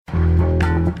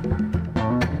From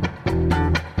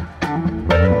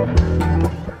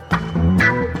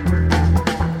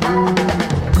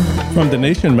The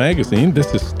Nation magazine,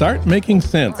 this is Start Making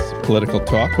Sense, political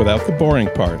talk without the boring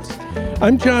parts.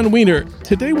 I'm John Wiener.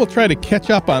 Today we'll try to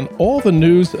catch up on all the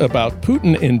news about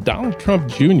Putin and Donald Trump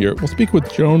Jr. We'll speak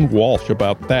with Joan Walsh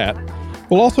about that.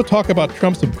 We'll also talk about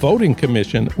Trump's voting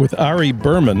commission with Ari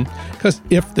Berman, because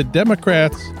if the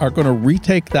Democrats are going to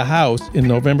retake the House in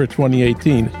November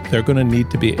 2018, they're going to need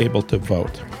to be able to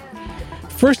vote.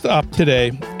 First up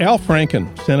today, Al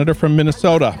Franken, senator from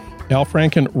Minnesota. Al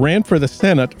Franken ran for the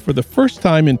Senate for the first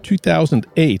time in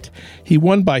 2008. He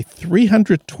won by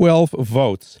 312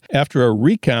 votes after a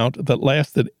recount that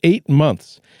lasted 8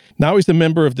 months. Now he's a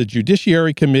member of the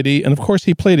Judiciary Committee, and of course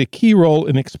he played a key role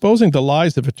in exposing the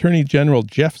lies of Attorney General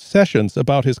Jeff Sessions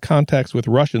about his contacts with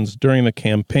Russians during the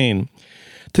campaign.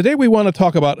 Today we want to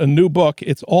talk about a new book.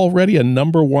 It's already a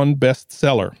 #1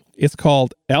 bestseller. It's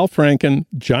called Al Franken,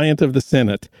 Giant of the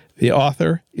Senate. The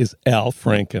author is Al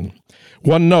Franken.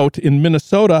 One note, in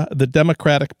Minnesota, the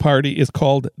Democratic Party is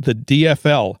called the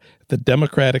DFL, the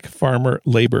Democratic Farmer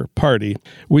Labor Party.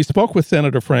 We spoke with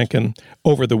Senator Franken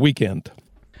over the weekend.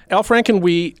 Al Franken,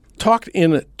 we talked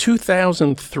in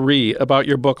 2003 about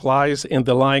your book, Lies and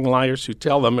the Lying Liars Who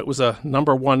Tell Them. It was a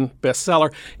 #1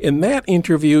 bestseller. In that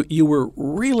interview, you were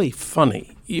really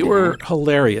funny. You were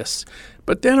hilarious.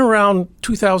 But then around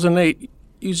 2008,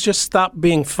 you just stopped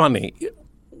being funny.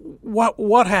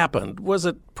 What happened? Was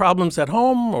it problems at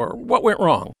home, or what went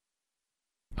wrong?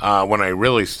 When I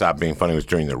really stopped being funny was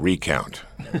during the recount.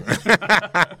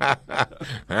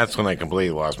 That's when I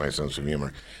completely lost my sense of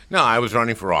humor. No, I was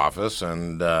running for office,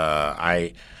 and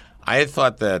I had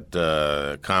thought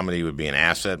that comedy would be an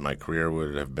asset. My career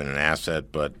would have been an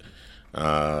asset, but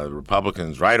the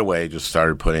Republicans right away just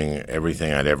started putting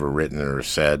everything I'd ever written or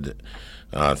said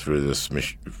through this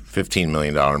 $15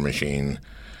 million machine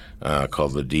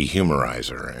called the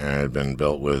De-Humorizer, and it had been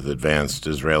built with advanced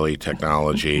Israeli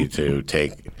technology to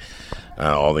take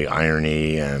all the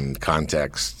irony and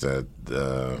context,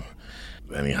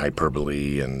 any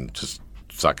hyperbole, and just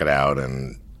suck it out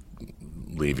and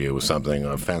leave you with something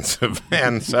offensive.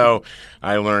 And so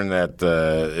I learned that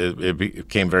it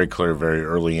became very clear very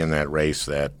early in that race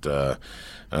that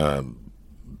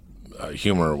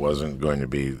humor wasn't going to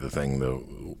be the thing that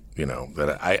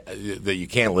you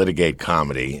can't litigate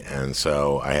comedy, and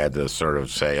so I had to sort of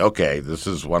say, okay, this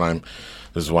is why I'm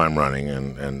running,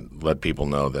 and let people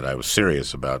know that I was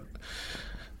serious about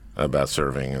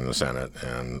serving in the Senate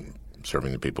and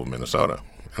serving the people of Minnesota,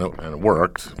 and it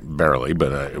worked barely,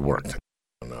 but it worked.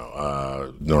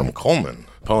 Norm Coleman,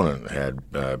 opponent,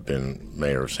 had been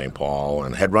mayor of St. Paul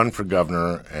and had run for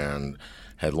governor and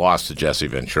had lost to Jesse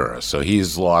Ventura, so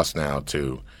he's lost now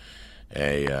to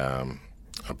a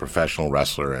professional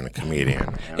wrestler and a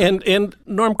comedian. And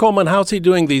Norm Coleman, how's he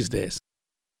doing these days?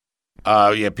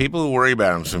 People who worry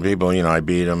about him. Some people, I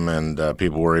beat him, and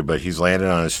people worry, but he's landed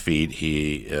on his feet.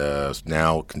 He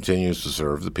now continues to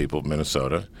serve the people of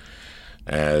Minnesota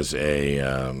as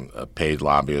a paid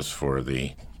lobbyist for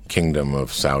the Kingdom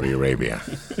of Saudi Arabia.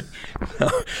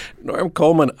 Norm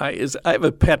Coleman, I have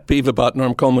a pet peeve about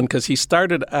Norm Coleman because he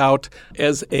started out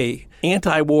as a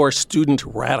anti-war student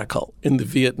radical in the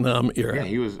Vietnam era.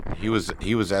 Yeah, he was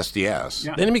SDS.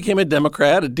 Yeah. Then he became a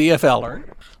Democrat, a DFLer.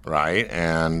 Right,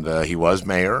 and he was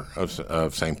mayor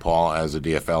of St. Paul as a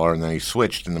DFLer, and then he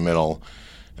switched in the middle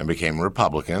and became a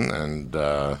Republican, and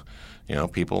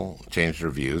people changed their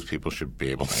views. People should be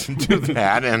able to do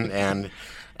that, and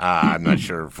I'm not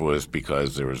sure if it was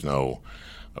because there was no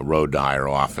road to higher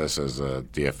office as a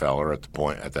DFLer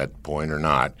at that point or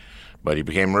not. But he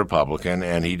became a Republican,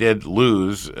 and he did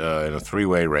lose in a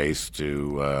three-way race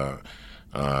to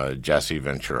Jesse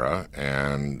Ventura,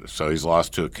 and so he's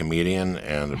lost to a comedian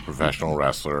and a professional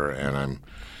wrestler, and I'm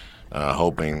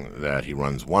hoping that he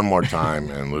runs one more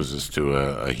time and loses to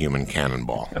a human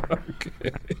cannonball. Okay.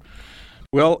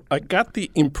 Well, I got the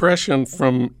impression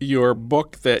from your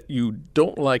book that you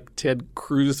don't like Ted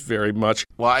Cruz very much.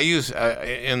 Well, I use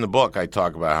in the book I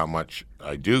talk about how much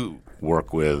I do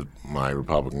work with my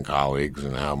Republican colleagues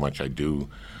and how much I do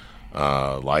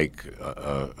like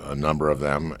a number of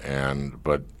them.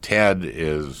 But Ted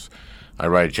is, I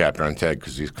write a chapter on Ted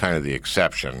because he's kind of the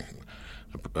exception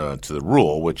to the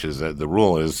rule, which is that the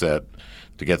rule is that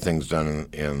to get things done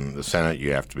in the Senate,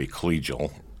 you have to be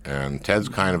collegial. And Ted's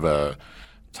kind of a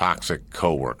toxic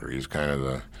coworker. He's kind of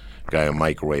the guy who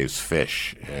microwaves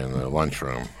fish in the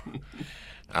lunchroom.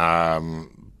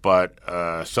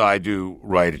 So I do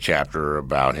write a chapter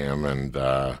about him, and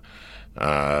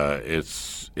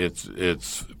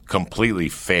it's completely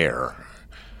fair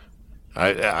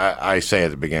I say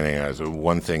at the beginning, as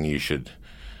one thing you should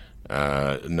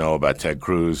know about Ted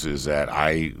Cruz is that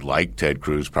I like Ted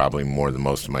Cruz probably more than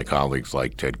most of my colleagues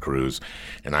like Ted Cruz,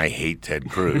 and I hate Ted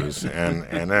Cruz, and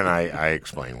then I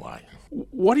explain why.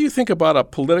 What do you think about a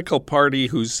political party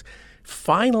whose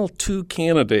final two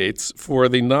candidates for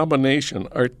the nomination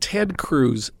are Ted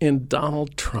Cruz and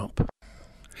Donald Trump?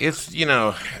 It's,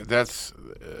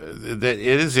 that it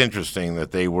is interesting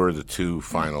that they were the two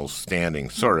finals standing,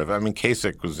 sort of. I mean,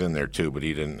 Kasich was in there too, but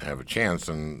he didn't have a chance,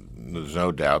 and there's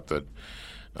no doubt that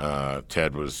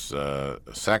Ted was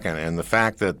second. And the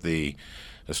fact that the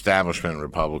establishment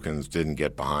Republicans didn't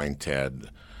get behind Ted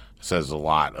says a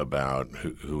lot about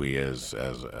who he is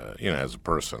as a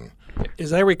person.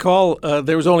 As I recall,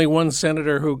 there was only one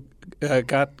senator who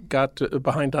got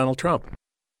behind Donald Trump.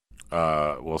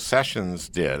 Well, Sessions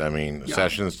did. I mean, yeah.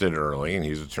 Sessions did early, and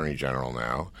he's Attorney General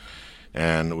now.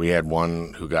 And we had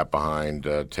one who got behind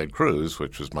Ted Cruz,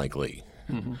 which was Mike Lee.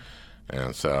 Mm-hmm.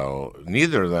 And so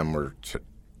neither of them were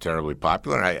terribly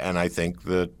popular. And I think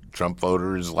the Trump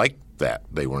voters liked that.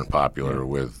 They weren't popular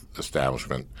with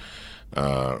establishment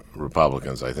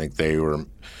Republicans. I think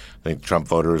Trump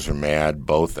voters are mad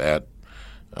both at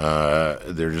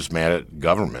they're just mad at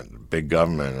government, big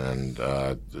government, and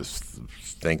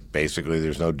think basically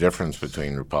there's no difference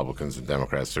between Republicans and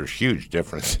Democrats. There's huge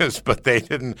differences, but they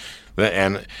didn't,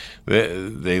 and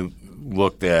they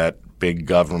looked at big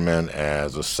government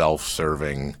as a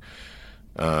self-serving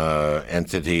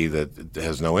entity that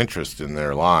has no interest in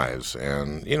their lives.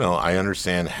 And I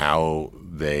understand how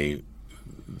they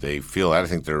feel that. I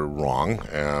think they're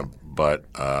wrong, but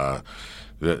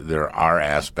there are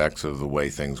aspects of the way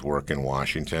things work in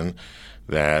Washington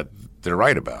that they're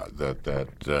right about.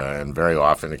 And very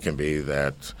often it can be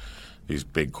that these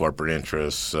big corporate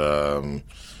interests,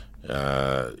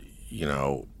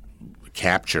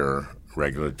 capture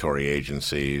regulatory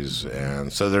agencies,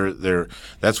 and so they're.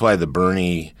 That's why the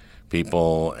Bernie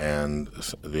people and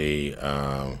the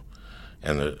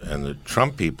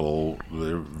Trump people,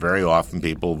 very often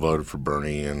people voted for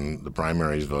Bernie and the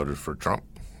primaries voted for Trump.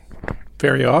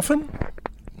 Very often?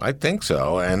 I think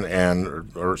so,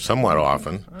 or somewhat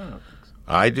often.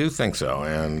 I do think so,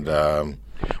 and Bernie.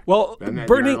 There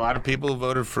are a lot of people who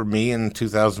voted for me in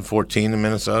 2014 in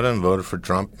Minnesota and voted for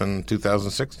Trump in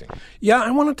 2016. Yeah,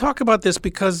 I want to talk about this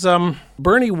because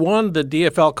Bernie won the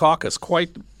DFL caucus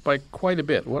by quite a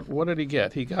bit. What did he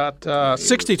get? He got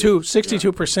 62%.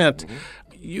 Mm-hmm.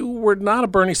 You were not a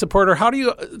Bernie supporter.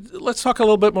 Let's talk a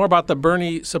little bit more about the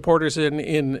Bernie supporters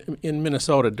in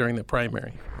Minnesota during the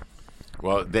primary.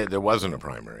 Well, there wasn't a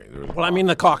primary. I mean in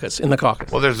the caucus.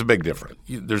 Well, there's a big difference.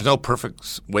 There's no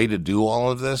perfect way to do all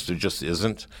of this. There just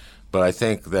isn't. But I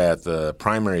think that the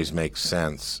primaries make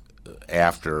sense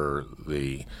after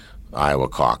the Iowa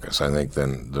caucus. I think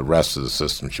then the rest of the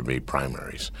system should be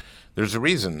primaries. There's a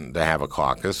reason to have a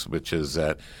caucus, which is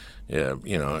that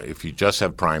if you just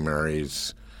have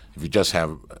primaries, if you just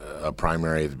have a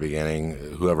primary at the beginning,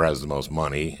 whoever has the most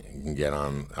money can get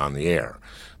on the air.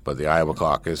 But the Iowa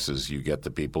caucus is you get the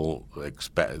people,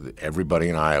 everybody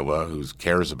in Iowa who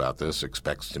cares about this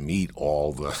expects to meet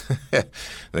all the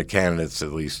candidates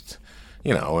at least,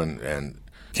 and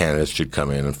candidates should come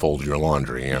in and fold your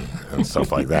laundry and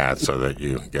stuff like that so that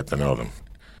you get to know them.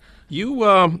 You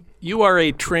are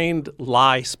a trained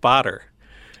lie spotter.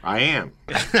 I am.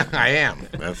 I am.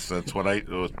 That's what it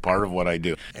was part of what I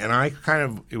do. And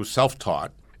it was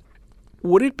self-taught.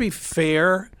 Would it be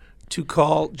fair to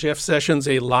call Jeff Sessions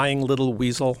a lying little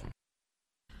weasel?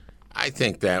 I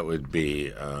think that would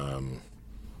be, I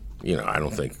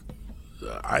don't think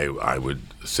I would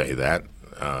say that.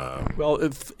 Well,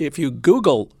 if you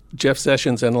Google Jeff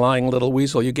Sessions and lying little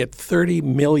weasel, you get 30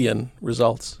 million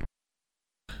results.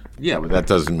 Yeah, but that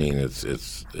doesn't mean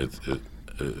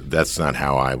that's not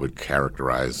how I would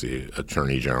characterize the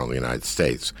Attorney General of the United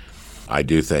States. I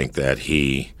do think that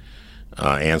he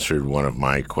answered one of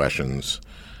my questions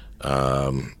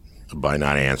by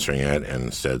not answering it, and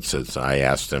instead, since I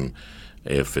asked him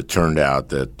if it turned out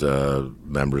that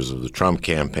members of the Trump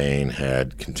campaign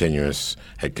had continuous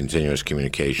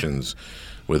communications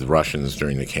with Russians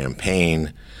during the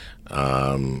campaign,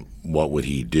 what would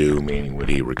he do? Meaning, would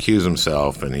he recuse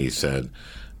himself? And he said,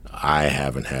 I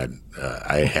had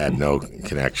no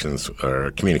connections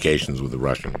or communications with the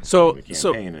Russian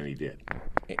campaign, and he did.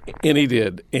 And he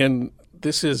did. And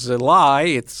this is a lie.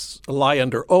 It's a lie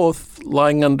under oath.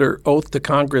 Lying under oath to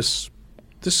Congress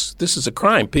this is a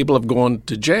crime. People have gone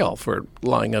to jail for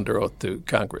lying under oath to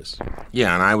Congress.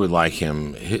 Yeah, and I would like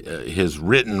him. His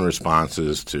written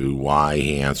responses to why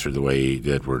he answered the way he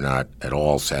did were not at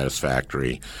all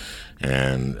satisfactory,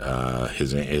 and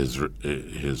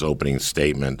his opening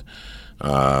statement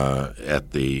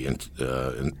at the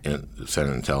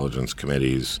Senate Intelligence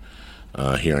Committee's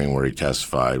hearing where he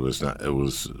testified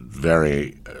was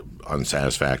very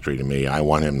unsatisfactory to me. I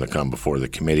want him to come before the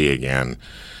committee again,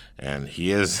 and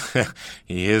he is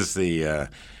the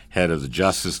head of the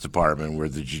Justice Department. We're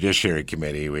the Judiciary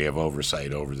Committee. We have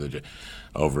oversight over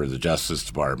the Justice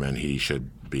Department. He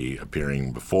should be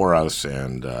appearing before us,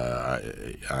 and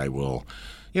I will.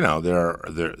 You know,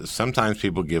 there sometimes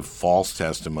people give false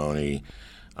testimony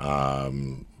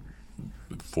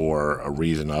for a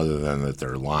reason other than that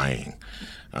they're lying,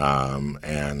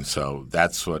 and so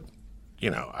that's what. You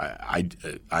know, I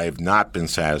have not been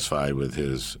satisfied with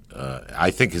his. I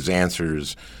think his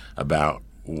answers about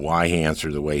why he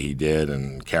answered the way he did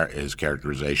and his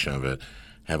characterization of it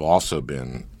have also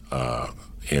been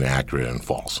inaccurate and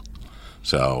false.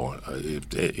 So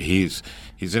he's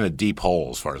in a deep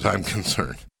hole as far as I'm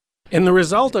concerned. And the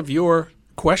result of your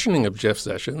questioning of Jeff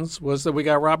Sessions was that we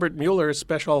got Robert Mueller as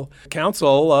special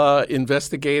counsel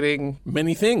investigating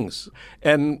many things.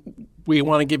 And we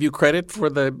want to give you credit for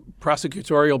the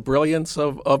prosecutorial brilliance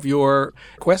of your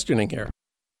questioning here.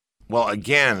 Well,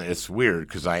 again, it's weird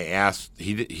because I asked,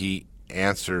 he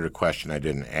answered a question I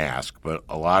didn't ask, but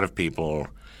a lot of people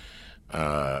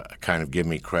kind of give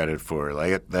me credit for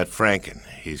like that Franken.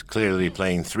 He's clearly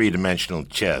playing three-dimensional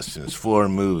chess, and his 4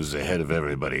 moves ahead of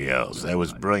everybody else. That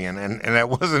was brilliant, and that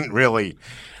wasn't really.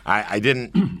 I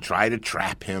didn't try to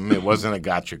trap him. It wasn't a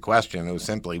gotcha question. It was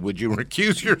simply, would you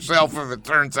recuse yourself if it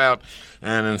turns out?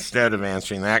 And instead of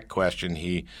answering that question,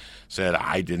 he said,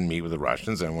 I didn't meet with the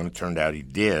Russians. And when it turned out he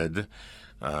did,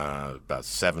 about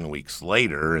 7 weeks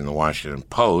later in the Washington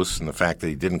Post, and the fact that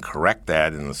he didn't correct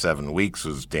that in the 7 weeks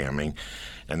was damning.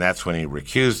 And that's when he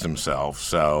recused himself.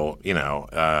 So, you know,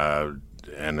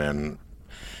 and then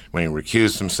when he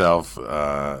recused himself,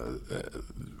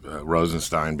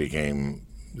 Rosenstein became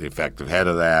the effective head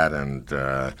of that,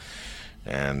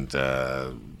 and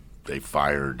they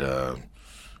fired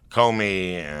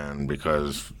Comey, and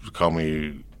because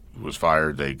Comey was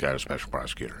fired, they got a special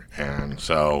prosecutor. And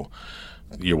so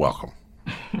you're welcome.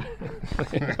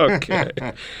 Okay.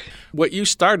 What you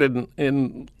started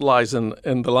in Lies and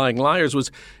the Lying Liars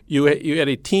was you had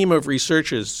a team of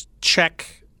researchers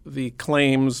check the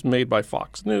claims made by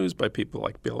Fox News, by people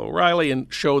like Bill O'Reilly,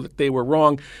 and show that they were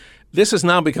wrong. This has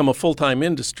now become a full-time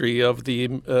industry of the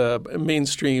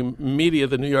mainstream media.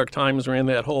 The New York Times ran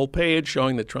that whole page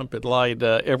showing that Trump had lied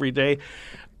every day.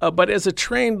 But as a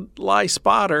trained lie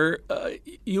spotter,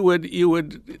 you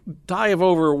would die of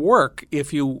overwork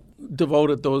if you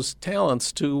devoted those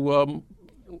talents to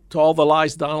all the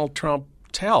lies Donald Trump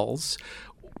tells.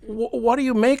 What do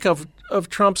you make of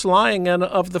Trump's lying and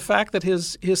of the fact that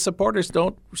his supporters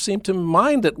don't seem to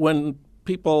mind it when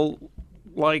people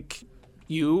like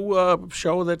you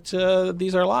show that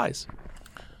these are lies?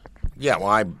 Yeah, well,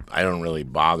 I don't really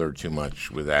bother too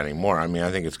much with that anymore. I mean, I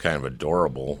think it's kind of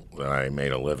adorable that I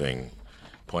made a living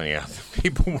pointing out that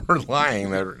people were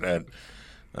lying that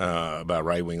about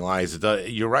right-wing lies.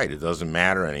 You're right. It doesn't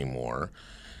matter anymore.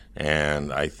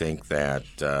 And I think that,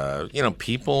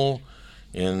 people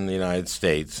in the United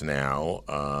States now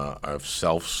are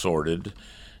self-sorted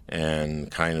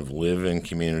and kind of live in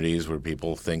communities where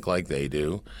people think like they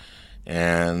do.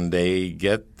 And they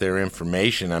get their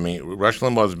information. I mean, Rush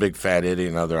Limbaugh's Big Fat Idiot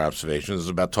and other observations is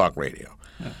about talk radio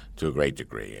to a great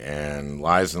degree. And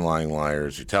Lies and Lying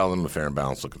Liars, you tell them a fair and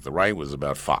balanced look at the right, was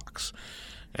about Fox.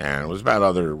 And it was about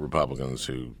other Republicans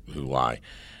who lie.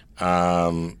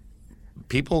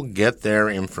 People get their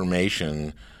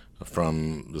information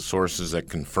from the sources that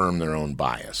confirm their own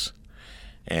bias.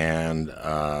 And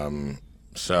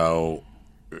so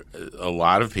a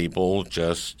lot of people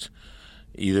just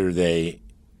either they,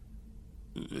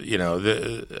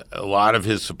 a lot of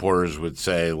his supporters would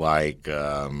say, like,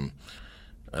 don't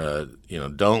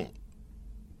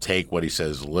take what he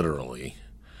says literally.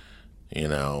 You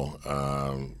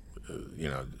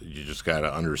just got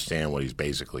to understand what he's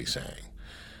basically saying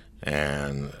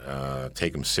and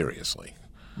take him seriously.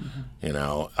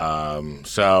 Mm-hmm.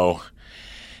 So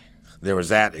there was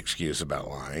that excuse about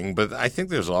lying. But I think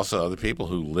there's also other people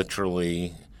who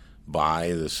literally buy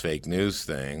this fake news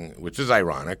thing, which is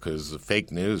ironic because the fake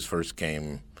news first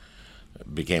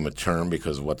became a term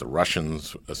because of what the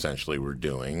Russians essentially were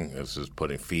doing. This is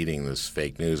feeding this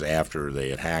fake news after they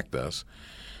had hacked us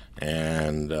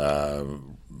and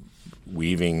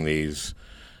weaving these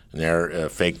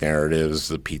fake narratives,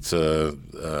 the pizza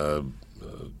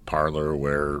parlor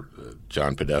where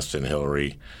John Podesta and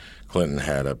Hillary Clinton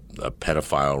had a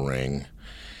pedophile ring.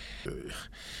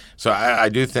 So I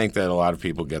do think that a lot of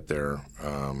people get their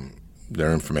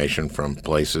information from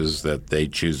places that they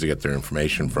choose to get their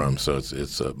information from. So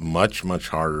it's much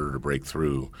harder to break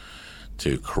through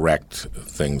to correct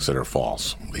things that are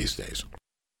false these days.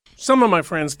 Some of my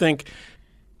friends think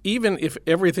even if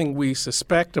everything we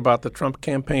suspect about the Trump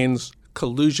campaign's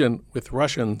collusion with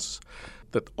Russians,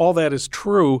 that all that is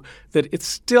true, that it's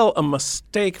still a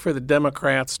mistake for the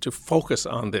Democrats to focus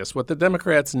on this. What the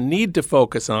Democrats need to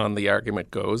focus on, the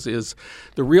argument goes, is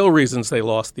the real reasons they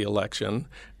lost the election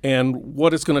and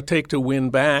what it's going to take to win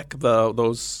back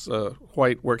those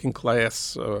white working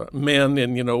class men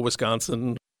in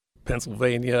Wisconsin,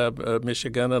 Pennsylvania,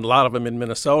 Michigan, and a lot of them in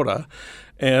Minnesota.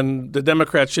 And the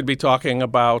Democrats should be talking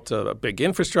about a big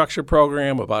infrastructure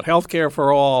program, about health care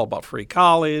for all, about free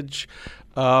college,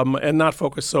 and not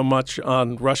focus so much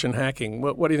on Russian hacking.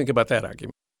 What do you think about that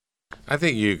argument? I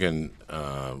think you can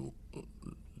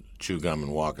chew gum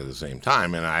and walk at the same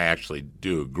time, and I actually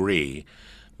do agree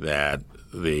that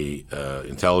the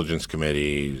intelligence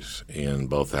committees in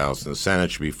both the House and the Senate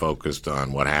should be focused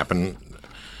on what happened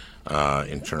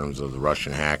in terms of the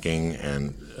Russian hacking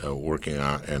and working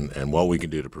on and what we can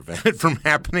do to prevent it from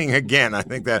happening again. I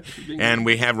think that, and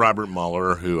we have Robert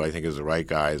Mueller, who I think is the right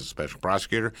guy as a special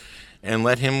prosecutor, and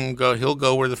let him go. He'll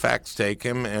go where the facts take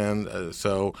him, and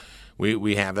so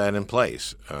we have that in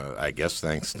place. I guess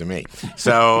thanks to me.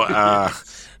 So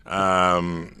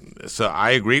so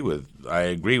I agree with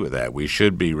that. We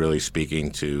should be really speaking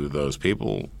to those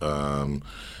people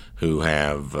who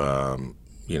have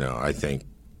I think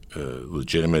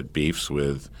legitimate beefs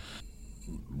with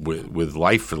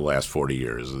life for the last 40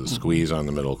 years. The squeeze on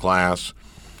the middle class,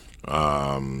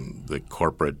 the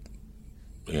corporate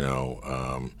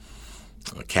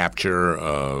capture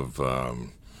of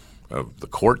the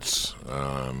courts.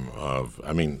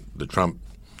 The Trump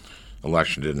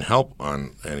election didn't help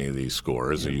on any of these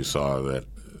scores. You saw that,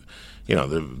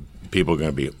 the people going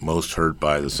to be most hurt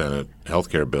by the Senate health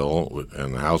care bill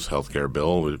and the House health care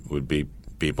bill would be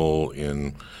people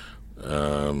in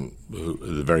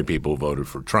the very people who voted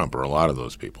for Trump, or a lot of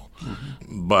those people.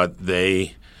 Mm-hmm. But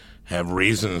they have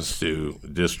reasons to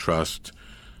distrust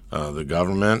the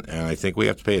government, and I think we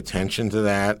have to pay attention to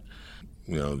that.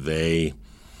 They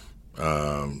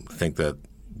think that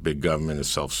big government is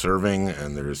self-serving,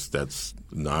 and that's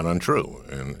not untrue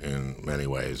in many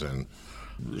ways. And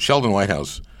Sheldon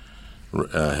Whitehouse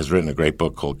has written a great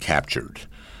book called Captured,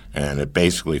 and it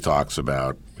basically talks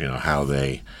about how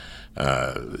they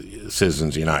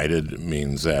Citizens United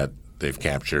means that they've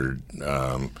captured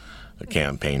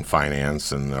campaign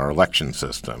finance and our election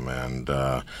system, and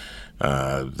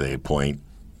they appoint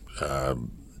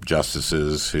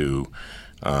justices who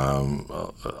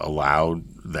allowed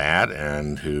that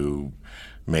and who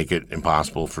make it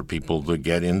impossible for people to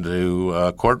get into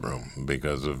a courtroom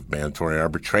because of mandatory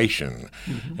arbitration,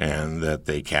 and that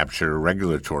they capture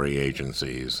regulatory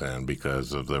agencies, and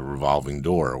because of the revolving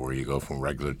door where you go from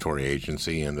regulatory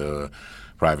agency into a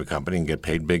private company and get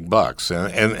paid big bucks.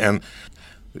 And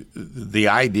the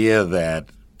idea that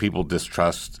people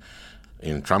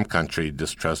in Trump country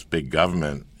distrust big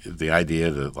government, the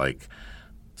idea that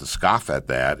to scoff at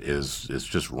that is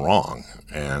just wrong.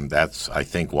 And that's, I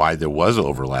think, why there was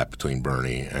overlap between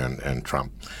Bernie and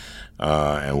Trump,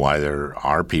 and why there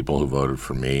are people who voted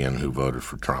for me and who voted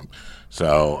for Trump.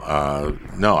 So,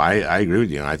 no, I agree with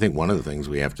you. And I think one of the things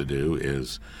we have to do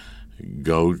is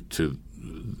go to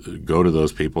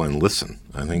those people and listen.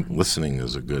 I think listening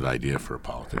is a good idea for a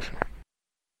politician.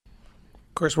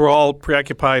 Of course, we're all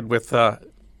preoccupied with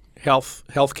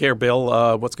health care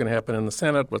bill, what's going to happen in the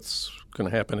Senate, what's going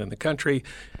to happen in the country. Do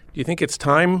you think it's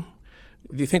time?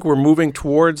 Do you think we're moving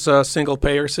towards a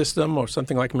single-payer system or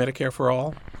something like Medicare for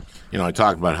all? I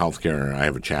talk about health care. I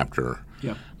have a chapter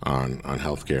on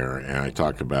health care, and I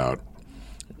talked about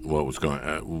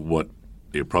what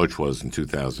the approach was in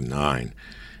 2009.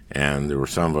 And there were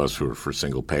some of us who were for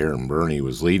single-payer, and Bernie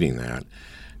was leading that.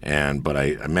 But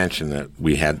I mentioned that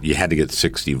you had to get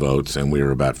 60 votes, and we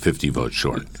were about 50 votes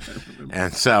short.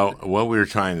 And so what we were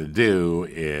trying to do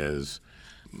is,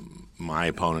 my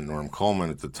opponent, Norm Coleman,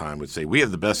 at the time would say, we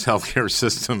have the best healthcare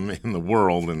system in the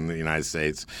world in the United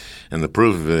States, and the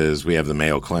proof of it is we have the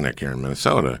Mayo Clinic here in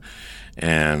Minnesota.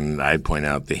 And I'd point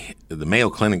out the Mayo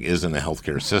Clinic isn't a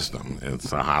healthcare system.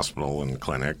 It's a hospital and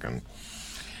clinic.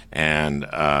 And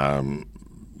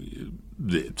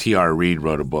T.R. Reid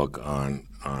wrote a book on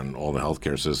all the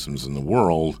healthcare systems in the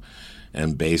world,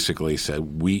 and basically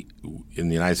said, we in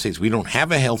the United States, we don't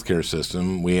have a healthcare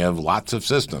system. We have lots of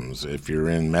systems. If you're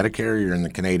in Medicare, you're in the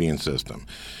Canadian system.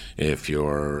 If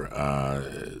you're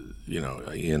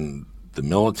in the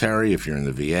military, if you're in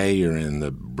the VA, you're in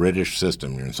the British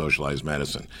system. You're in socialized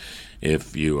medicine.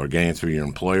 If you are getting it through your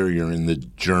employer, you're in the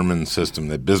German system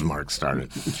that Bismarck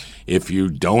started. If you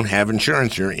don't have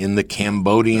insurance, you're in the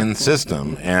Cambodian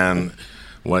system. And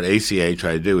what ACA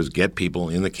tried to do is get people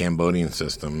in the Cambodian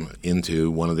system into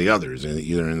one of the others,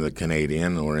 either in the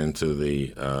Canadian or into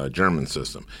the German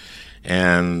system,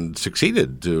 and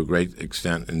succeeded to a great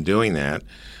extent in doing that.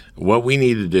 What we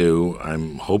need to do,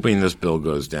 I'm hoping this bill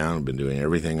goes down. I've been doing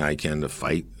everything I can to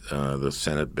fight the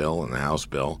Senate bill and the House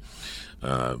bill.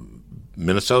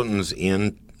 Minnesotans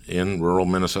in rural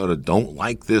Minnesota don't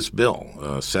like this bill.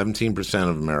 17%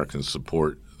 of Americans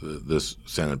support this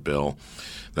Senate bill.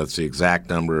 That's the exact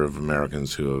number of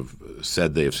Americans who have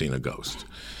said they have seen a ghost.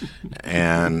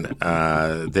 And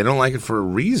they don't like it for a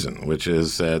reason, which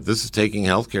is that this is taking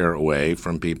health care away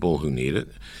from people who need it.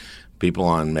 People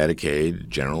on Medicaid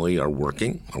generally are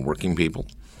working people.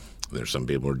 There's some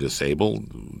people who are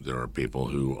disabled. There are people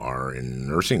who are in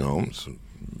nursing homes.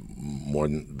 More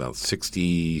than about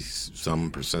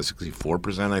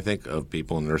 64%, I think, of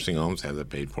people in nursing homes have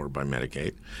that paid for by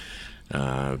Medicaid.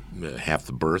 Half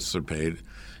the births are paid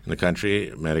in the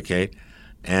country, Medicaid.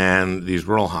 And these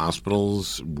rural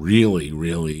hospitals really,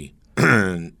 really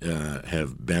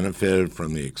have benefited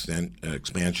from the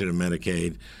expansion of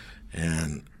Medicaid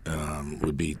and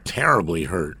would be terribly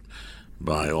hurt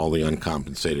by all the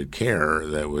uncompensated care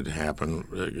that would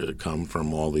come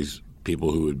from all these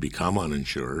people who would become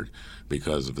uninsured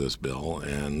because of this bill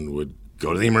and would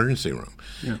go to the emergency room.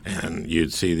 Yeah. And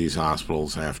you'd see these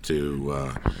hospitals have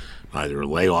to either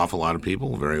lay off a lot of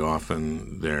people. Very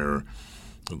often they're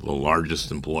the largest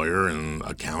employer in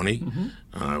a county.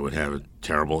 Mm-hmm. Would have a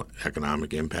terrible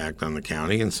economic impact on the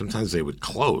county, and sometimes they would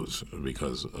close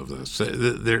because of this.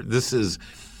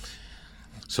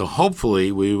 So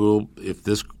hopefully we will, if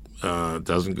this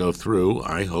doesn't go through,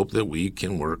 I hope that we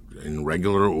can work in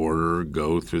regular order,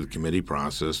 go through the committee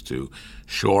process to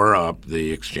shore up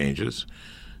the exchanges.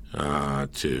 I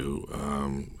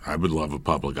would love a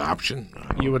public option.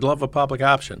 You would love a public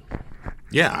option?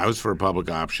 Yeah, I was for a public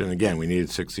option. Again, we needed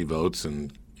 60 votes,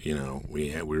 and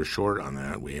we were short on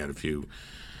that. We had a few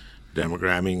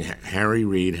Democrats. Harry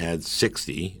Reid had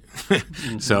 60,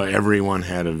 so everyone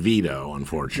had a veto,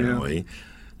 unfortunately.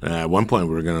 Yeah. At one point,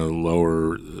 we were going to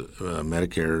lower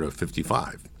Medicare to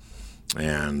 55,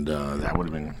 and that would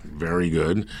have been very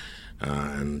good.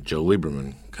 And Joe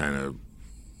Lieberman kind of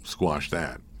squashed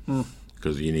that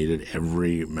because you needed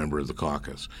every member of the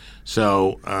caucus.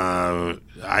 So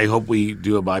I hope we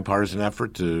do a bipartisan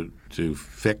effort to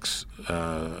fix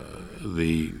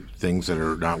the things that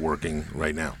are not working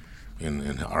right now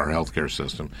in our healthcare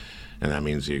system. And that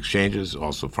means the exchanges,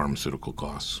 also pharmaceutical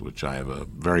costs, which I have a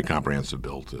very comprehensive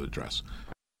bill to address.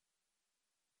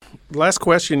 Last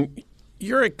question.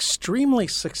 You're extremely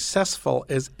successful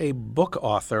as a book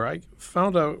author. I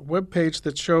found a webpage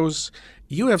that shows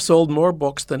you have sold more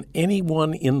books than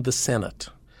anyone in the Senate.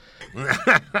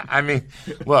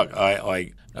 Look,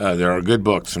 there are good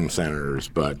books from senators,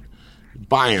 but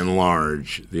by and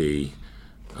large, the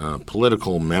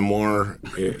political memoir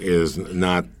is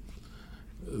not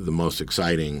the most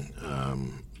exciting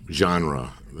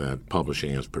genre that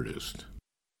publishing has produced.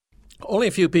 Only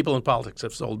a few people in politics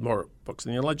have sold more books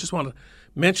than you. I just want to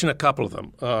mention a couple of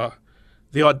them.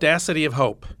 The Audacity of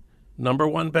Hope,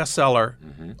 #1 bestseller.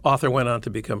 Mm-hmm. Author went on to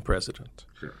become president.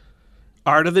 Sure.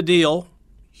 Art of the Deal,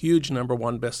 huge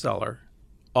 #1 bestseller.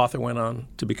 Author went on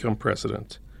to become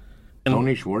president. And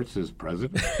Tony Schwartz is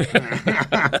president?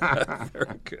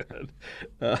 Very good.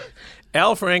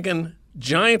 Al Franken,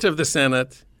 Giant of the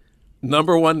Senate,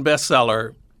 #1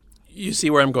 bestseller. You see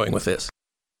where I'm going with this.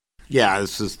 Yeah,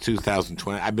 this is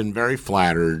 2020. I've been very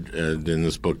flattered in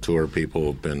this book tour. People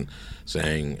have been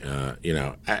saying,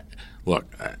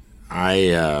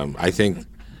 I think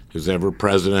who's ever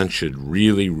president should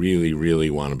really, really, really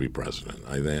want to be president.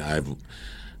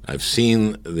 I've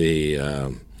seen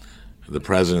the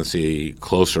presidency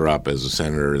closer up as a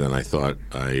senator than I thought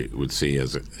I would see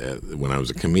when I was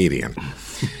a comedian.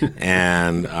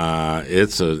 And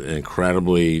it's an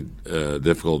incredibly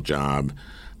difficult job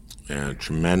and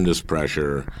tremendous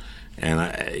pressure. And,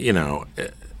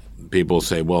 people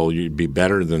say, well, you'd be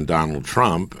better than Donald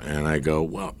Trump. And I go,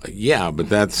 well, yeah, but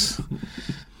that's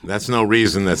no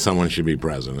reason that someone should be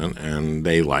president. And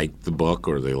they like the book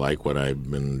or they like what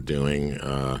I've been doing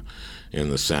in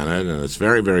the Senate, and it's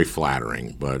very, very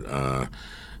flattering. But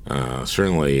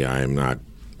certainly I'm not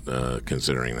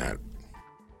considering that.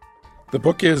 The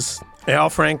book is Al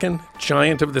Franken,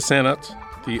 Giant of the Senate.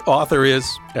 The author is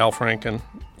Al Franken.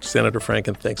 Senator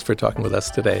Franken, thanks for talking with us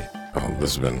today. Oh,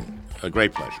 this has been a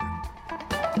great pleasure.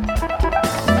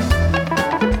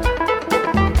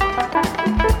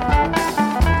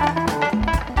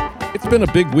 It's been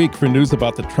a big week for news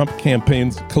about the Trump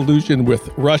campaign's collusion with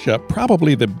Russia,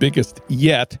 probably the biggest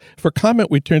yet. For comment,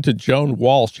 we turn to Joan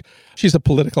Walsh. She's a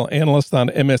political analyst on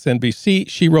MSNBC.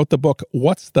 She wrote the book,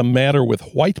 What's the Matter with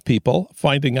White People?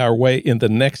 Finding Our Way in the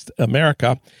Next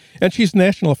America. And she's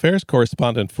national affairs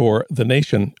correspondent for The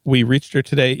Nation. We reached her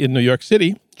today in New York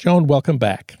City. Joan, welcome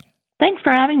back. Thanks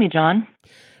for having me, John.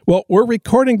 Well, we're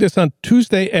recording this on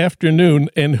Tuesday afternoon,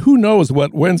 and who knows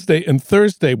what Wednesday and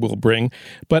Thursday will bring.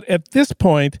 But at this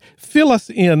point, fill us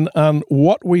in on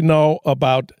what we know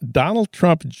about Donald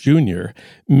Trump Jr.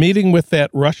 meeting with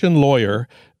that Russian lawyer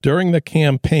during the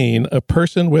campaign, a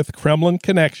person with Kremlin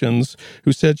connections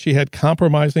who said she had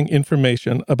compromising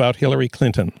information about Hillary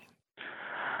Clinton.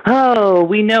 Oh,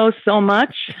 we know so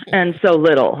much and so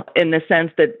little, in the sense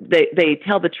that they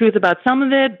tell the truth about some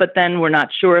of it, but then we're not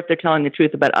sure if they're telling the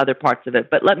truth about other parts of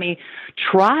it. But let me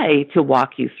try to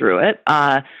walk you through it.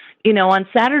 On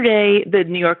Saturday, the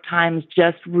New York Times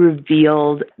just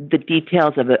revealed the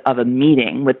details of a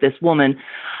meeting with this woman,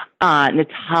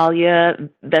 Natalia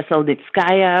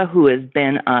Veselnitskaya, who has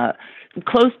been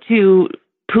close to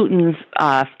Putin's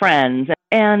friends.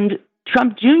 And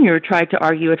Trump Jr. tried to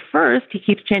argue at first, he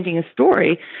keeps changing his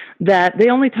story, that they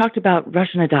only talked about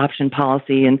Russian adoption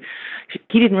policy and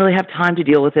he didn't really have time to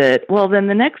deal with it. Well, then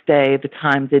the next day, the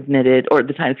Times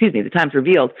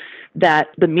revealed that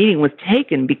the meeting was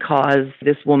taken because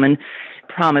this woman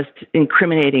promised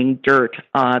incriminating dirt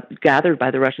gathered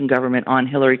by the Russian government on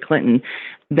Hillary Clinton.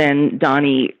 Then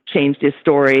Donnie changed his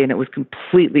story and it was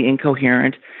completely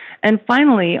incoherent. And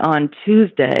finally, on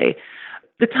Tuesday,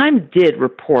 the Times did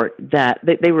report that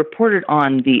they reported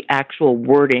on the actual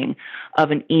wording of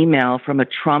an email from a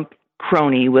Trump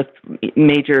crony with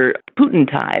major Putin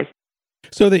ties.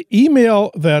 So the email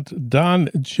that Don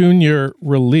Jr.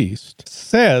 released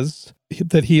says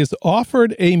that he has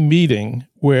offered a meeting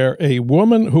where a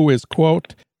woman who is,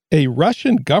 quote, a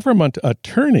Russian government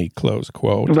attorney, close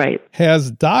quote, right,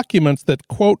 has documents that,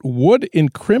 quote, would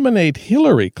incriminate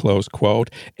Hillary, close quote.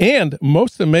 And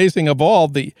most amazing of all,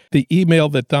 the email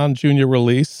that Don Jr.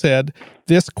 released said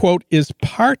this, quote, is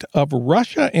part of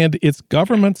Russia and its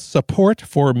government's support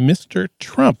for Mr.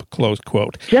 Trump, close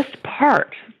quote. Just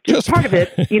part. Just part of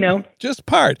it, Just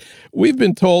part. We've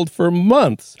been told for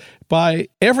months by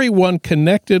everyone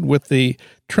connected with the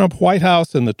Trump White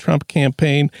House and the Trump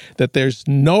campaign that there's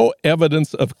no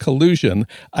evidence of collusion.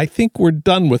 I think we're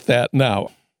done with that now.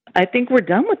 I think we're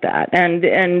done with that. And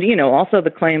also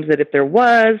the claims that if there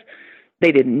was,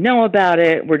 they didn't know about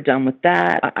it. We're done with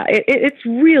that. It's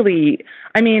really,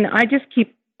 I just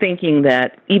keep thinking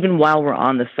that even while we're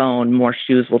on the phone, more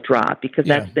shoes will drop, because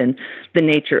that's been the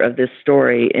nature of this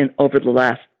story over the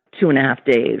last 2.5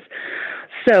 days.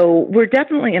 So we're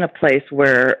definitely in a place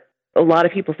where a lot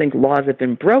of people think laws have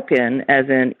been broken, as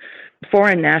in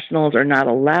foreign nationals are not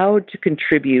allowed to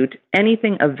contribute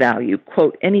anything of value,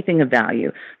 quote, anything of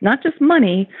value, not just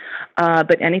money,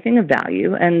 but anything of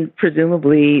value. And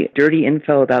presumably dirty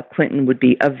info about Clinton would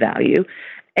be of value.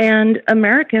 And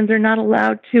Americans are not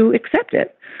allowed to accept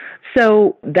it.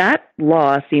 So that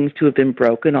law seems to have been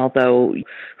broken, although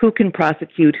who can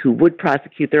prosecute, who would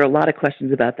prosecute, there are a lot of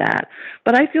questions about that.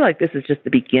 But I feel like this is just the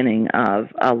beginning of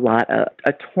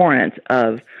a torrent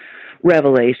of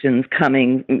revelations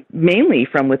coming mainly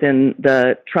from within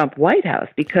the Trump White House,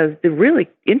 because the really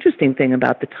interesting thing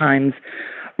about the Times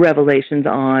revelations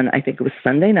on, I think it was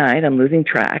Sunday night, I'm losing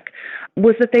track,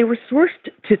 was that they were sourced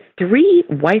to 3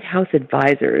 White House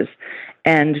advisors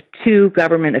and 2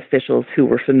 government officials who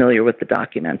were familiar with the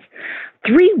documents.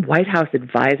 3 White House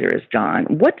advisors, John.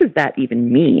 What does that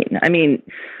even mean?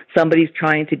 Somebody's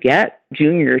trying to get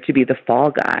Junior to be the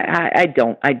fall guy. I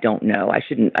don't know. I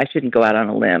shouldn't go out on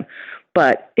a limb,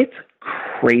 but it's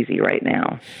crazy right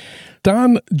now.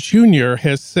 Don Jr.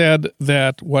 has said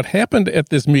that what happened at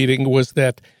this meeting was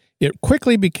that it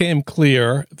quickly became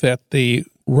clear that the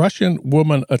Russian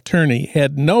woman attorney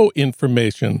had no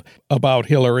information about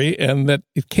Hillary, and that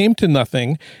it came to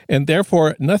nothing, and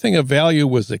therefore nothing of value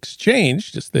was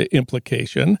exchanged, is the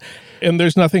implication. And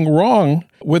there's nothing wrong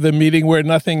with a meeting where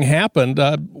nothing happened.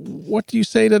 What do you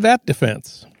say to that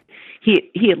defense?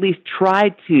 He at least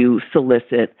tried to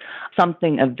solicit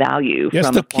something of value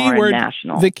from a foreign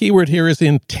national. The keyword here is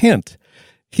intent.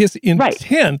 His intent.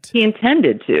 Right. He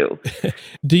intended to.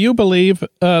 Do you believe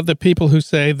the people who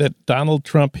say that Donald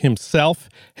Trump himself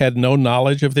had no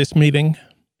knowledge of this meeting?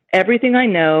 everything I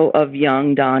know of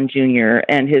young Don Jr.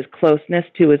 and his closeness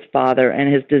to his father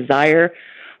and his desire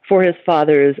for his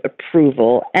father's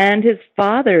approval and his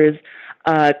father's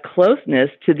closeness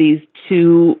to these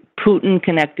two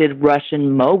Putin-connected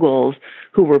Russian moguls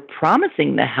who were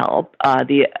promising the help,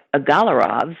 the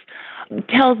Agalarovs,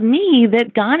 tells me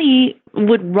that Donnie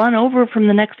would run over from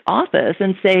the next office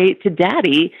and say to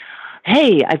Daddy,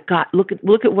 "Hey, I've got look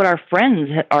at what our friends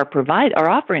are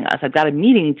offering us. I've got a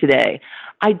meeting today."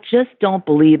 I just don't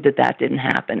believe that didn't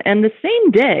happen. And the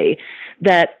same day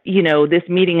that, this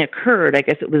meeting occurred, I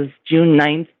guess it was June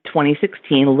 9th,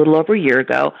 2016, a little over a year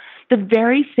ago, the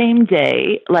very same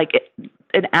day, like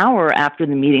an hour after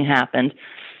the meeting happened,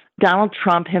 Donald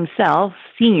Trump himself,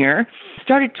 Sr.,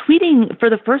 started tweeting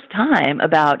for the first time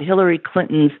about Hillary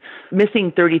Clinton's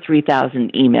missing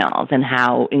 33,000 emails and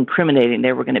how incriminating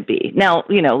they were going to be. Now,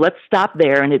 let's stop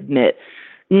there and admit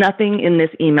nothing in this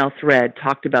email thread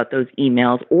talked about those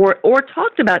emails or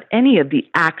talked about any of the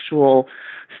actual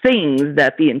things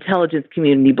that the intelligence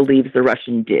community believes the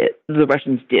Russians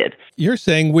did. You're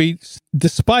saying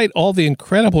despite all the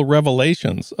incredible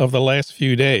revelations of the last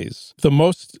few days, the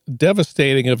most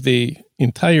devastating of the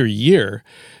entire year,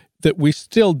 that we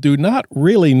still do not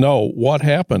really know what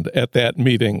happened at that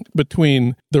meeting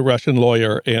between the Russian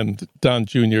lawyer and Don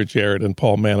Jr., Jared, and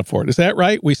Paul Manafort. Is that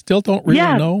right? We still don't really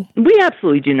know? We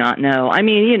absolutely do not know. I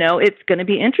mean, it's going to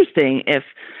be interesting if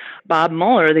Bob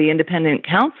Mueller, the independent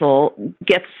counsel,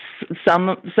 gets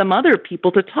some other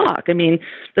people to talk. I mean,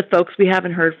 the folks we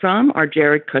haven't heard from are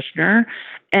Jared Kushner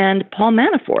and Paul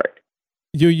Manafort.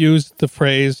 You used the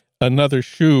phrase, another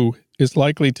shoe is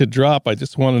likely to drop. I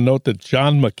just want to note that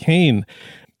John McCain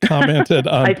commented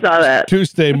on I saw that.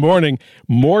 Tuesday morning,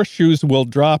 more shoes will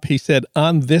drop, he said,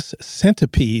 on this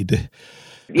centipede.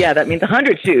 Yeah, that means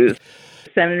 100 shoes.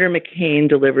 Senator McCain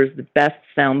delivers the best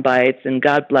sound bites, and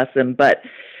God bless him, but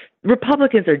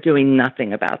Republicans are doing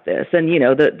nothing about this. And,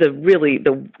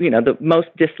 the most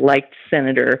disliked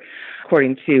senator,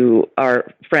 according to our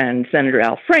friend Senator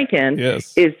Al Franken,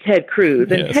 yes, is Ted Cruz.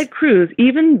 And yes. Ted Cruz,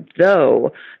 even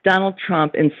though Donald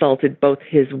Trump insulted both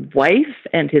his wife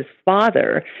and his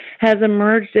father, has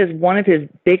emerged as one of his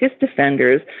biggest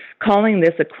defenders, calling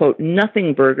this a, quote,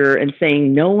 nothing burger and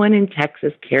saying no one in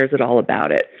Texas cares at all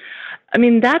about it. I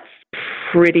mean, that's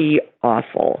pretty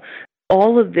awful.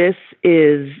 All of this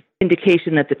is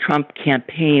indication that the Trump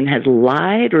campaign has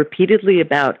lied repeatedly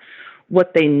about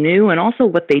what they knew and also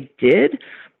what they did.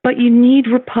 But you need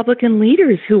Republican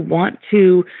leaders who want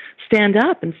to stand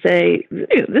up and say,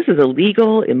 this is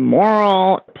illegal,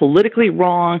 immoral, politically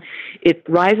wrong. It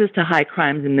rises to high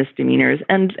crimes and misdemeanors,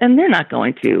 and they're not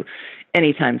going to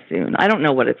anytime soon. I don't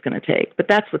know what it's going to take, but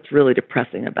that's what's really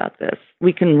depressing about this.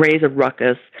 We can raise a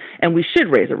ruckus, and we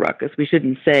should raise a ruckus. We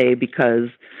shouldn't say because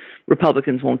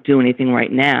Republicans won't do anything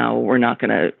right now, we're not going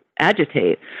to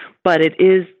agitate. But it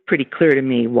is pretty clear to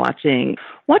me watching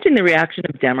the reaction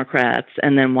of Democrats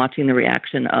and then watching the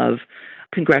reaction of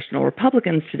congressional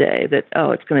Republicans today that,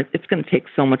 it's going to take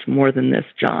so much more than this,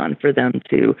 John, for them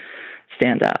to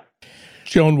stand up.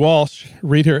 Joan Walsh,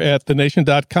 read her at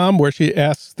thenation.com, where she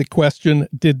asks the question,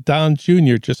 did Don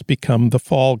Jr. just become the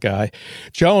fall guy?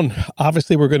 Joan,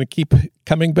 obviously we're going to keep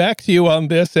coming back to you on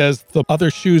this as the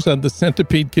other shoes on the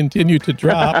centipede continue to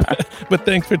drop. But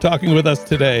thanks for talking with us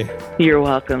today. You're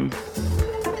welcome.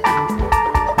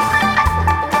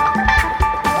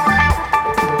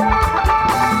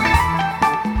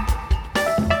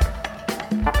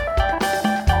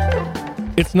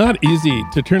 It's not easy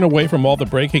to turn away from all the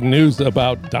breaking news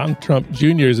about Donald Trump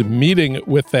Jr.'s meeting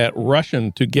with that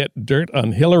Russian to get dirt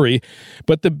on Hillary.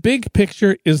 But the big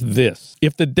picture is this.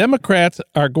 If the Democrats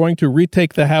are going to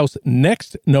retake the House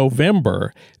next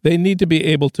November, they need to be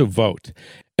able to vote.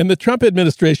 And the Trump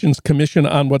administration's Commission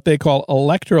on what they call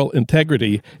electoral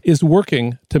integrity is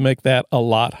working to make that a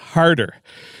lot harder.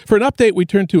 For an update, we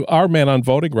turn to our man on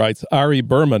voting rights, Ari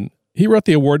Berman. He wrote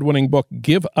the award-winning book,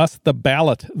 Give Us the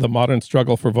Ballot, The Modern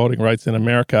Struggle for Voting Rights in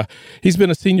America. He's been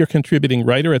a senior contributing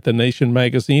writer at The Nation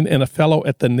magazine and a fellow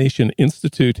at the Nation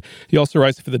Institute. He also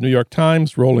writes for The New York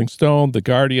Times, Rolling Stone, The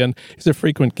Guardian. He's a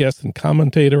frequent guest and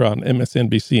commentator on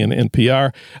MSNBC and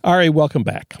NPR. Ari, welcome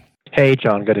back. Hey,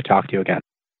 John. Good to talk to you again.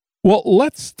 Well,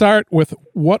 let's start with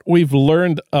what we've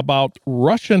learned about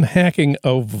Russian hacking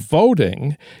of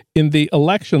voting in the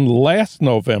election last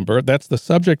November. That's the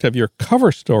subject of your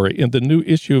cover story in the new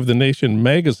issue of The Nation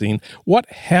magazine. What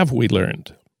have we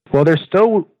learned? Well, there's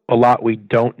still a lot we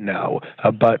don't know,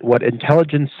 but what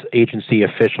intelligence agency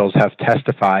officials have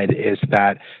testified is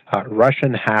that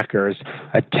Russian hackers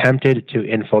attempted to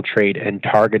infiltrate and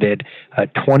targeted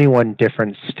 21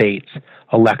 different states'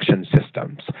 election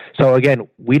systems. So again,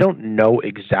 we don't know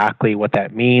exactly what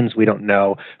that means. We don't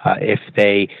know if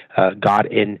they got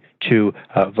into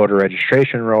voter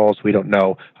registration rolls. We don't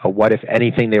know what, if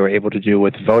anything, they were able to do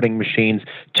with voting machines.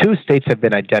 2 states have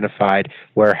been identified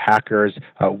where hackers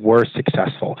were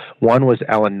successful. One was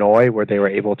Illinois, where they were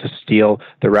able to steal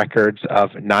the records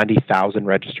of 90,000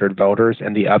 registered voters,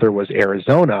 and the other was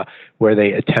Arizona, where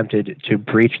they attempted to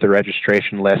breach the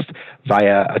registration list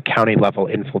via a county-level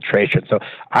infiltration. So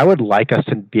I would like us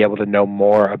to be able to know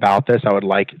more about this. I would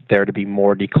like there to be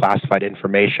more declassified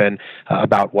information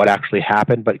about what actually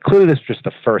happened. But clearly this is just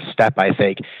the first step, I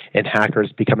think, in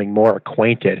hackers becoming more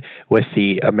acquainted with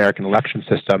the American election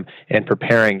system and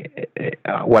preparing.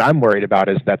 What I'm worried about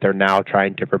is that they're now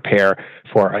trying to prepare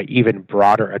for an even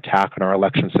broader attack on our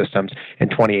election systems in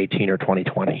 2018 or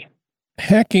 2020.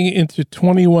 Hacking into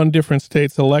 21 different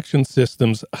states' election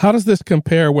systems, how does this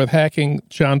compare with hacking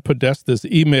John Podesta's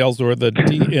emails or the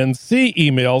DNC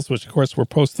emails, which, of course, were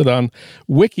posted on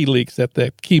WikiLeaks at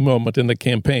that key moment in the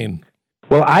campaign?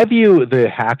 Well, I view the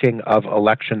hacking of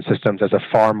election systems as a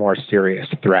far more serious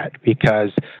threat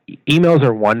because emails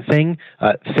are one thing.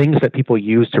 Things that people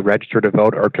use to register to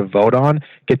vote or to vote on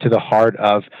get to the heart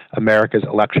of America's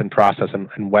election process,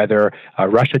 and whether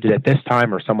Russia did it this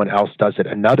time or someone else does it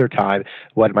another time.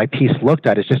 What my piece looked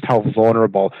at is just how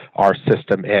vulnerable our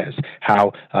system is,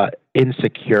 how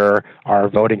insecure our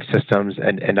voting systems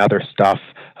and other stuff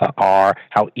are,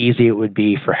 how easy it would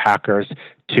be for hackers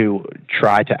to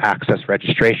try to access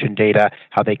registration data,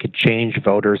 how they could change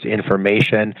voters'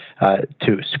 information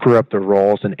to screw up the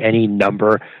rolls in any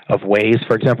number of ways.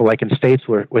 For example, like in states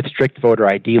with strict voter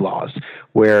ID laws,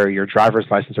 where your driver's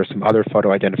license or some other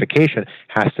photo identification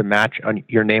has to match on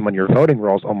your name on your voting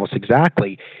rolls almost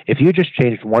exactly. If you just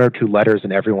changed 1 or 2 letters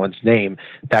in everyone's name,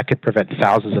 that could prevent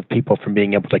thousands of people from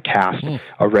being able to cast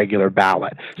a regular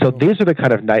ballot. So these are the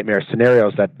kind of nightmare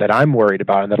scenarios that I'm worried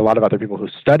about, and that a lot of other people who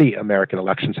study American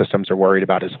election systems are worried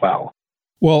about as well.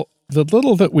 Well, the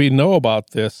little that we know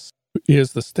about this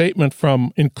includes a statement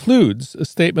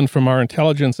from our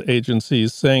intelligence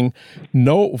agencies saying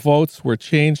no votes were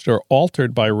changed or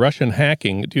altered by Russian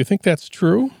hacking. Do you think that's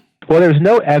true? Well, there's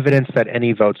no evidence that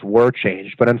any votes were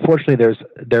changed, but unfortunately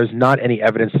there's not any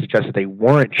evidence to suggest that they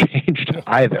weren't changed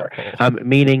either,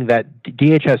 meaning that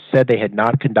DHS said they had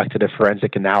not conducted a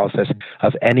forensic analysis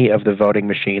of any of the voting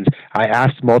machines. I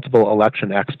asked multiple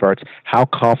election experts how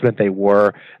confident they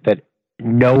were that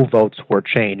no votes were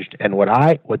changed, and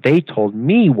what they told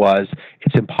me was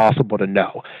it's impossible to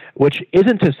know, which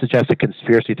isn't to suggest a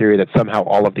conspiracy theory that somehow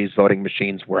all of these voting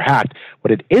machines were hacked.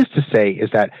 What it is to say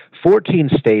is that 14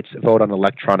 states vote on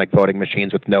electronic voting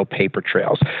machines with no paper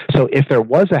trails. So if there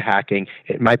was a hacking,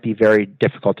 it might be very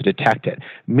difficult to detect it.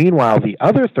 Meanwhile, the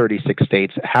other 36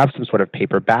 states have some sort of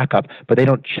paper backup, but they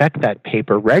don't check that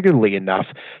paper regularly enough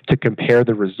to compare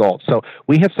the results. So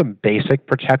we have some basic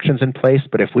protections in place,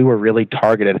 but if we were really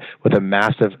targeted with a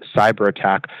massive cyber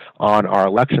attack on our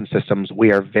election systems,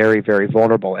 we are very, very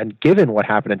vulnerable. And given what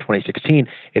happened in 2016,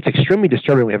 it's extremely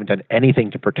disturbing we haven't done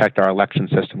anything to protect our election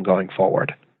system going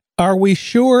forward. Are we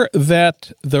sure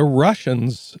that the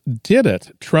Russians did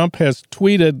it? Trump has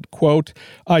tweeted, quote,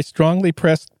 "I strongly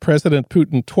pressed President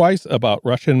Putin twice about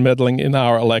Russian meddling in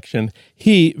our election.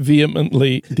 He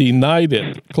vehemently denied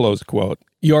it," close quote.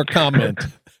 Your comment.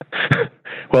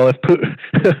 Well, if Putin,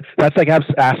 that's like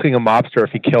asking a mobster if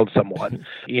he killed someone.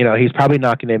 He's probably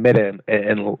not going to admit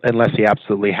it unless he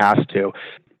absolutely has to.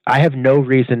 I have no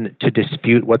reason to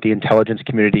dispute what the intelligence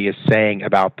community is saying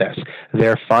about this.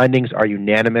 Their findings are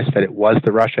unanimous that it was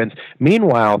the Russians.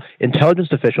 Meanwhile, intelligence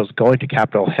officials going to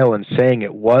Capitol Hill and saying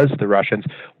it was the Russians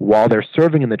while they're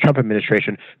serving in the Trump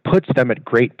administration puts them at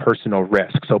great personal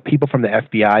risk. So people from the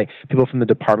FBI, people from the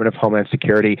Department of Homeland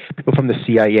Security, people from the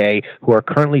CIA who are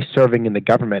currently serving in the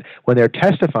government, when they're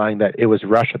testifying that it was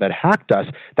Russia that hacked us,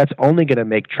 that's only going to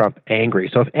make Trump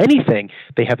angry. So if anything,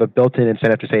 they have a built-in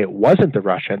incentive to say it wasn't the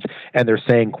Russians, and they're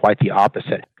saying quite the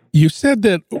opposite. You said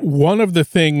that one of the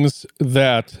things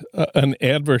that an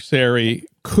adversary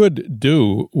could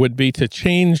do would be to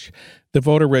change the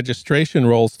voter registration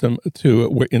rolls to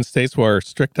in states where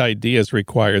strict ID is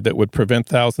required that would prevent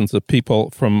thousands of people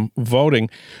from voting.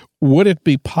 Would it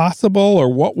be possible,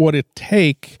 or what would it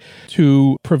take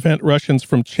to prevent Russians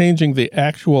from changing the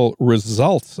actual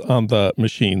results on the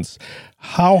machines?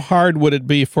 How hard would it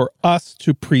be for us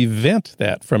to prevent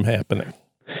that from happening?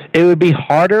 It would be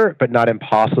harder, but not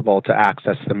impossible to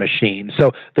access the machine.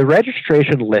 So the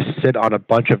registration lists sit on a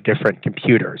bunch of different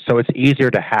computers, so it's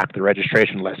easier to hack the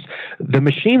registration list. The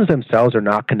machines themselves are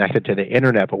not connected to the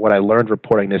internet, but what I learned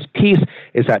reporting this piece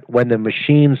is that when the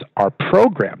machines are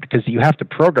programmed, because you have to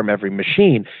program every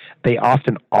machine, they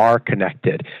often are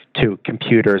connected to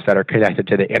computers that are connected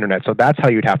to the internet. So that's how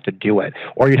you'd have to do it,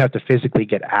 or you'd have to physically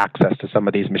get access to some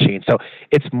of these machines. So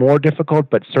it's more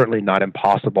difficult, but certainly not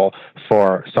impossible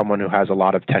for someone who has a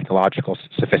lot of technological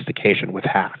sophistication with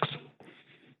hacks.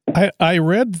 I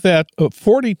read that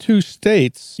 42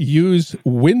 states use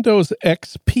Windows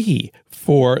XP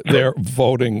for their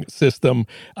voting system.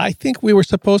 I think we were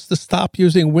supposed to stop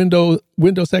using Windows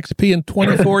XP in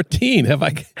 2014. Have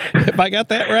I got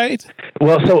that right?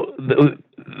 Well, so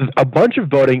a bunch of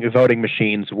voting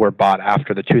machines were bought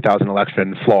after the 2000 election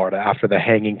in Florida, after the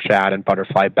hanging chad and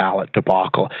butterfly ballot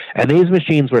debacle. And these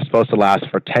machines were supposed to last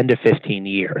for 10 to 15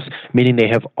 years, meaning they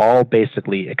have all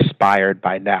basically expired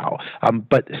by now.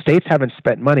 But states haven't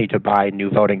spent money to buy new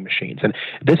voting machines. And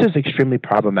this is extremely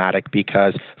problematic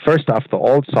because, first off, the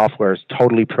old software is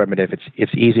totally primitive.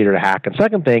 It's easier to hack. And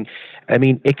second thing, I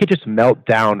mean, it could just melt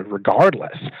down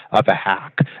regardless of a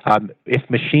hack. If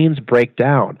machines break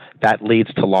down, that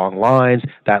leads to long lines,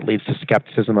 that leads to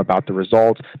skepticism about the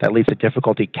results, that leads to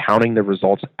difficulty counting the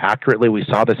results accurately. We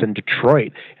saw this in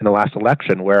Detroit in the last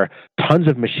election where tons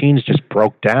of machines just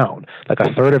broke down. Like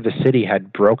a third of the city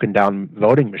had broken down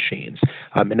voting machines,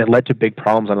 and it led to big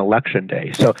problems on election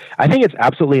day. So I think it's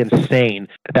absolutely insane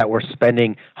that we're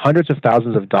spending hundreds of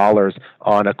thousands of dollars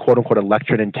on a quote-unquote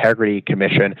election integrity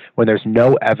commission when there's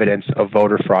no evidence of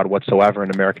voter fraud whatsoever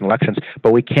in American elections,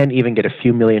 but we can't even get a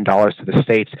few $1 million to the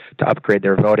states to upgrade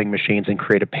their voting machines and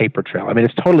create a paper trail. I mean,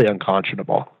 it's totally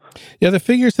unconscionable. Yeah, the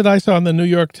figures that I saw in the New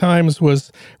York Times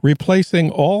was replacing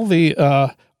all the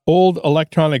old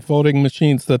electronic voting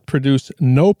machines that produce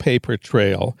no paper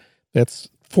trail. That's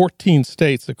 14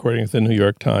 states, according to the New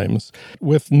York Times,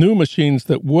 with new machines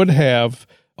that would have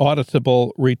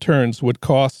auditable returns, would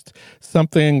cost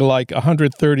something like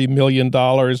 $130 million,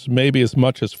 maybe as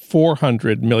much as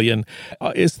 $400 million.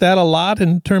 Is that a lot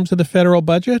in terms of the federal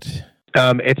budget?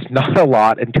 It's not a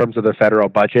lot in terms of the federal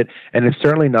budget, and it's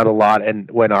certainly not a lot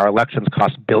when our elections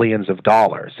cost billions of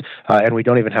dollars, and we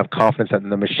don't even have confidence that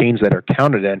the machines that are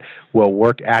counted in will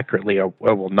work accurately or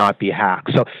will not be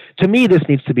hacked. So to me, this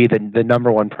needs to be the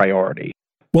number one priority.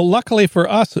 Well, luckily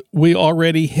for us, we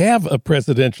already have a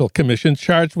presidential commission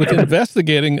charged with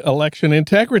investigating election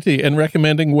integrity and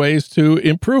recommending ways to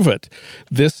improve it.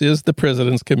 This is the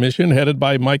President's Commission, headed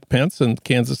by Mike Pence and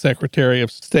Kansas Secretary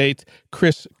of State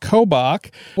Chris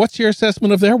Kobach. What's your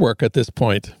assessment of their work at this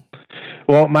point?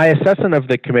 Well, my assessment of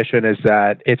the commission is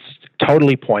that it's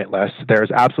totally pointless. There's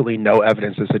absolutely no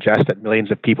evidence to suggest that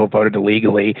millions of people voted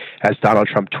illegally, as Donald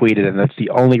Trump tweeted, and that's the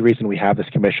only reason we have this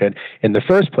commission in the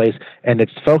first place, and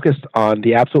it's focused on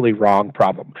the absolutely wrong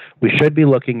problem. We should be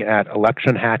looking at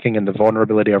election hacking and the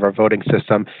vulnerability of our voting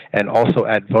system, and also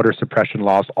at voter suppression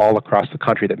laws all across the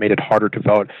country that made it harder to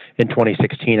vote in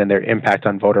 2016 and their impact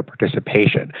on voter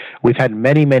participation. We've had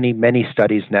many, many, many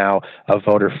studies now of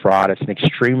voter fraud. It's an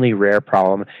extremely rare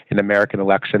problem in American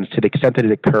elections. To the extent that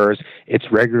it occurs,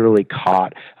 it's regularly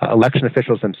caught. Election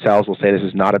officials themselves will say this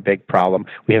is not a big problem.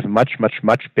 We have much, much,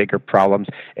 much bigger problems.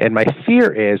 And my fear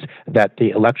is that the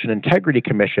Election Integrity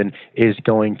Commission is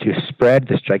going to spread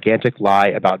this gigantic lie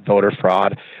about voter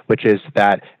fraud, which is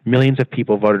that millions of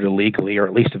people voted illegally, or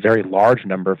at least a very large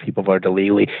number of people voted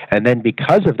illegally. And then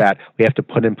because of that, we have to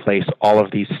put in place all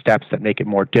of these steps that make it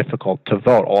more difficult to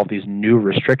vote, all of these new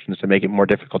restrictions to make it more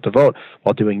difficult to vote,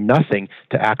 while doing nothing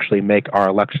to actually make our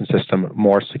election system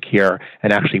more secure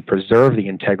and actually preserve the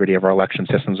integrity of our election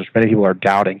systems, which many people are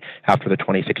doubting after the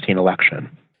 2016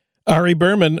 election. Ari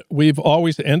Berman, we've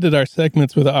always ended our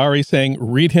segments with Ari saying,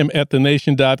 read him at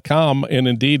thenation.com. And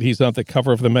indeed, he's on the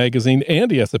cover of the magazine,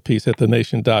 and he has a piece at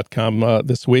thenation.com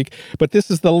this week. But this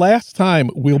is the last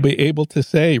time we'll be able to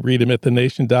say, read him at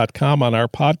thenation.com on our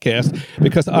podcast,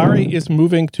 because Ari is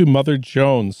moving to Mother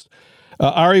Jones.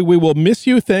 Ari, we will miss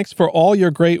you. Thanks for all your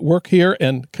great work here,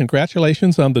 and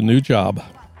congratulations on the new job.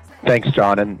 Thanks,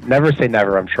 John, and never say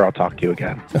never. I'm sure I'll talk to you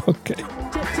again. Okay.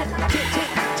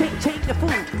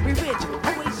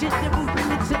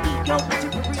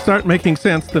 Start Making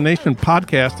Sense, the Nation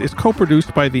podcast, is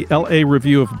co-produced by the LA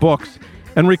Review of Books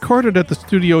and recorded at the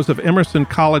studios of Emerson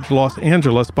College, Los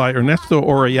Angeles by Ernesto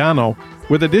Orellano,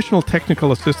 with additional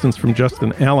technical assistance from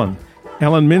Justin Allen.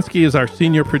 Alan Minsky is our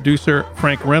senior producer.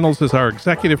 Frank Reynolds is our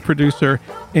executive producer.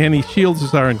 Annie Shields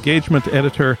is our engagement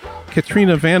editor.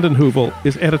 Katrina Vanden Heuvel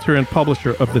is editor and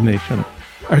publisher of The Nation.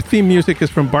 Our theme music is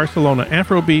from Barcelona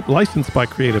Afrobeat, licensed by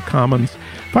Creative Commons.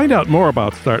 Find out more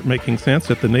about Start Making Sense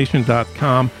at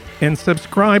thenation.com and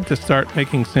subscribe to Start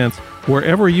Making Sense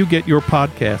wherever you get your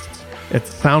podcasts at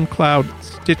SoundCloud,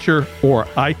 Stitcher, or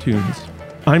iTunes.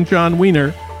 I'm John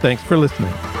Wiener. Thanks for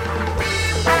listening.